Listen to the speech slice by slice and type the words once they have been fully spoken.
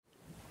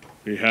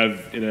We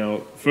have in our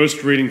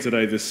first reading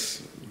today this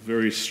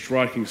very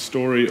striking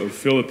story of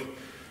Philip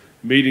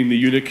meeting the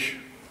eunuch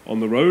on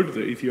the road,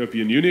 the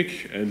Ethiopian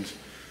eunuch, and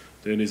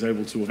then is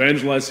able to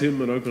evangelize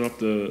him and open up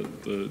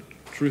the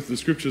truth of the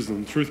scriptures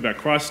and the truth about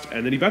Christ,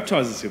 and then he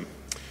baptizes him.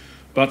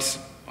 But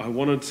I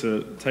wanted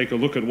to take a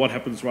look at what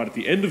happens right at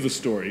the end of the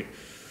story,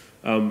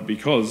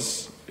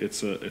 because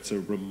it's a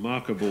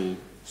remarkable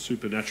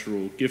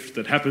supernatural gift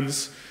that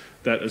happens.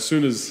 That as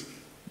soon as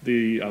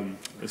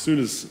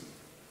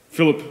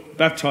Philip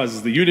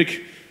baptizes the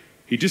eunuch,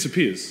 he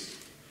disappears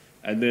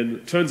and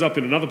then turns up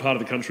in another part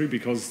of the country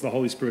because the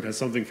Holy Spirit has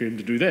something for him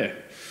to do there.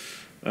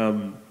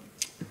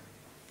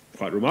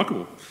 Quite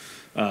remarkable.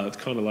 It's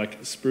kind of like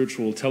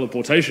spiritual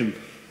teleportation.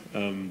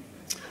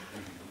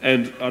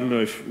 And I don't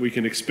know if we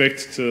can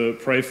expect to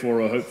pray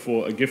for or hope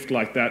for a gift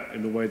like that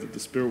in the way that the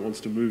Spirit wants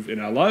to move in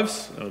our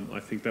lives. I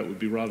think that would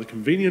be rather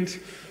convenient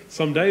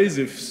some days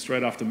if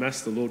straight after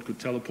Mass the Lord could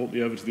teleport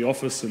me over to the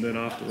office, and then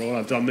after all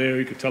I've done there,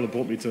 he could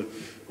teleport me to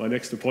my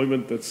next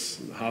appointment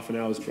that's half an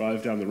hour's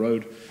drive down the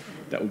road.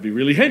 That would be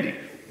really handy.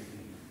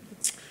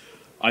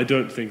 I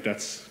don't think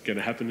that's going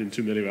to happen in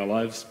too many of our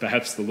lives.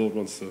 Perhaps the Lord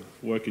wants to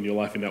work in your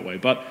life in that way.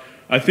 But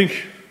I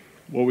think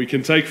what we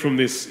can take from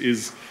this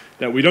is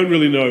that we don't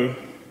really know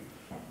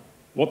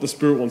what the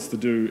Spirit wants to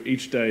do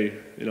each day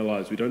in our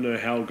lives. We don't know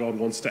how God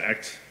wants to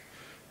act,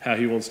 how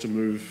he wants to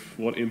move,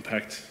 what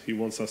impact he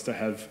wants us to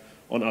have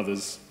on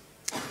others.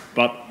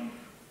 But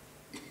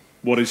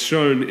what is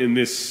shown in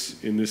this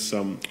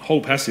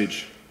whole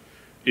passage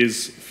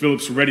is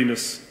Philip's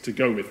readiness to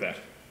go with that.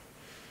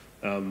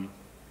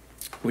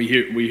 We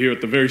hear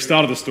at the very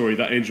start of the story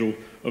that angel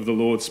of the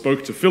Lord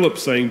spoke to Philip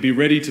saying, "Be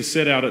ready to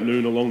set out at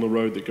noon along the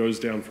road that goes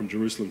down from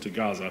Jerusalem to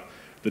Gaza,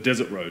 the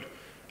desert road."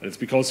 And it's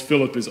because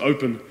Philip is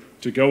open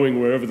to going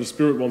wherever the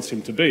Spirit wants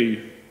him to be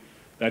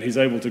that he's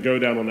able to go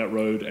down on that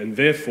road, and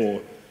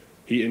therefore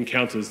he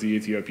encounters the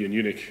Ethiopian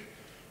eunuch.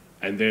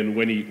 And then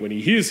when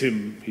he hears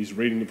him, he's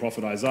reading the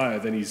prophet Isaiah,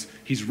 then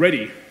he's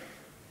ready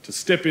to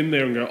step in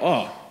there and go,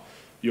 "Oh,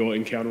 you're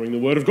encountering the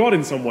word of God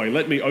in some way.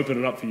 Let me open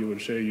it up for you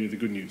and share you the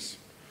good news."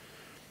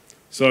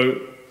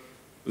 So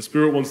the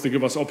Spirit wants to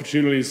give us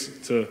opportunities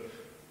to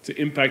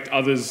impact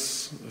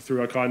others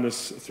through our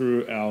kindness,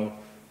 through our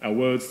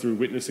words, through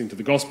witnessing to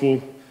the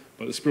gospel.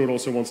 But the Spirit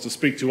also wants to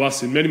speak to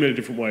us in many, many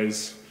different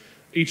ways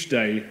each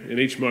day, in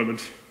each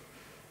moment.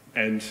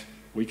 And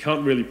we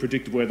can't really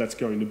predict where that's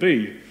going to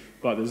be.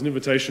 But there's an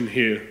invitation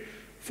here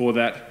for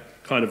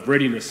that kind of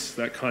readiness,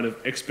 that kind of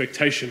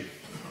expectation,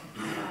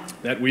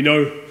 that we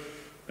know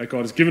that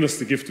God has given us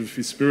the gift of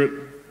his Spirit,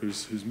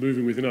 who's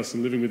moving within us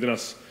and living within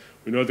us.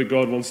 We know that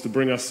God wants to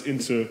bring us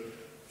into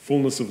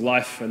fullness of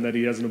life, and that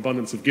he has an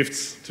abundance of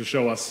gifts to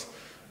show us,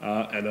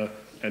 and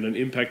an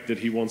impact that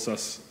he wants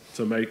us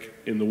to make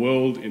in the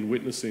world, in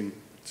witnessing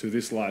to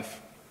this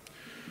life.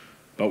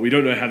 But we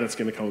don't know how that's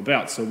going to come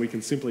about, so we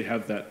can simply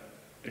have that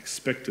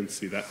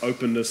expectancy, that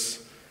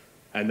openness,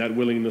 and that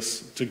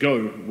willingness to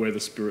go where the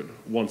Spirit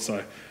wants.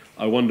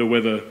 I wonder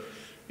whether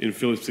in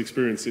Philip's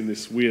experience in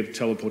this weird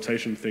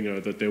teleportation thing,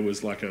 that there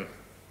was like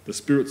the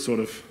Spirit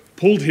sort of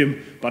pulled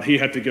him, but he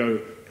had to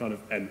go kind of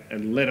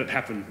and let it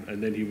happen,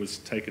 and then he was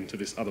taken to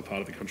this other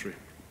part of the country.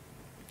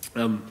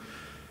 An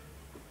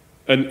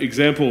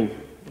example,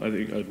 I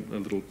think a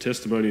little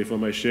testimony, if I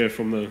may share,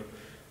 from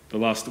the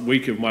last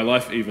week of my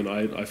life even,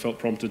 I felt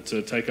prompted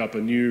to take up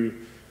not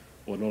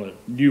a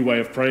new way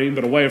of praying,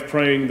 but a way of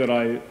praying that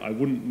I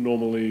wouldn't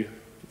normally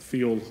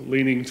feel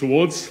leaning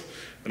towards.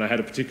 And I had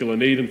a particular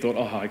need and thought,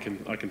 I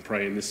can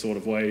pray in this sort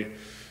of way.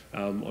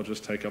 I'll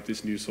just take up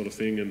this new sort of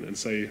thing and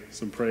say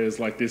some prayers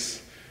like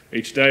this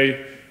each day.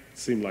 It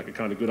seemed like a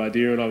kind of good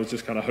idea, and I was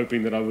just kind of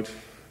hoping that I would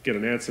get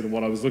an answer to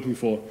what I was looking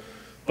for.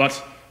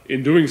 But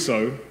in doing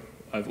so,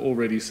 I've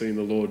already seen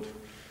the Lord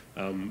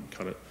kind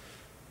of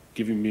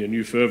giving me a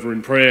new fervour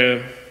in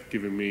prayer,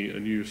 giving me a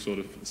new sort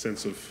of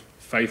sense of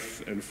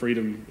faith and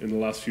freedom in the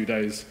last few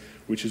days,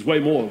 which is way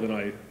more than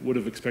I would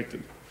have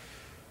expected.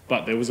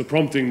 But there was a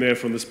prompting there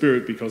from the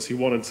Spirit because he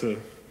wanted to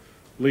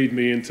lead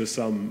me into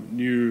some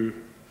new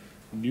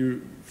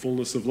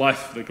fullness of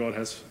life that God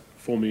has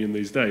for me in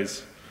these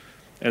days.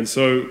 And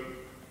so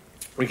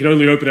we can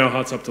only open our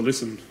hearts up to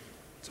listen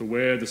to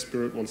where the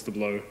Spirit wants to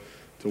blow,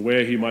 to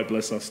where he might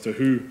bless us, to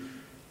who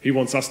he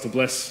wants us to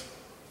bless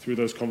through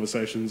those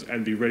conversations,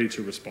 and be ready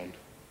to respond.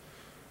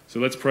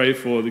 So let's pray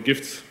for the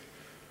gift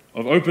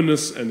of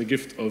openness and the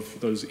gift of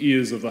those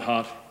ears of the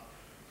heart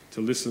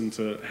to listen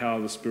to how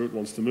the Spirit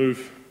wants to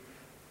move,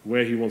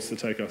 where he wants to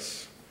take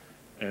us,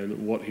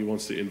 and what he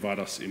wants to invite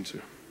us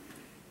into.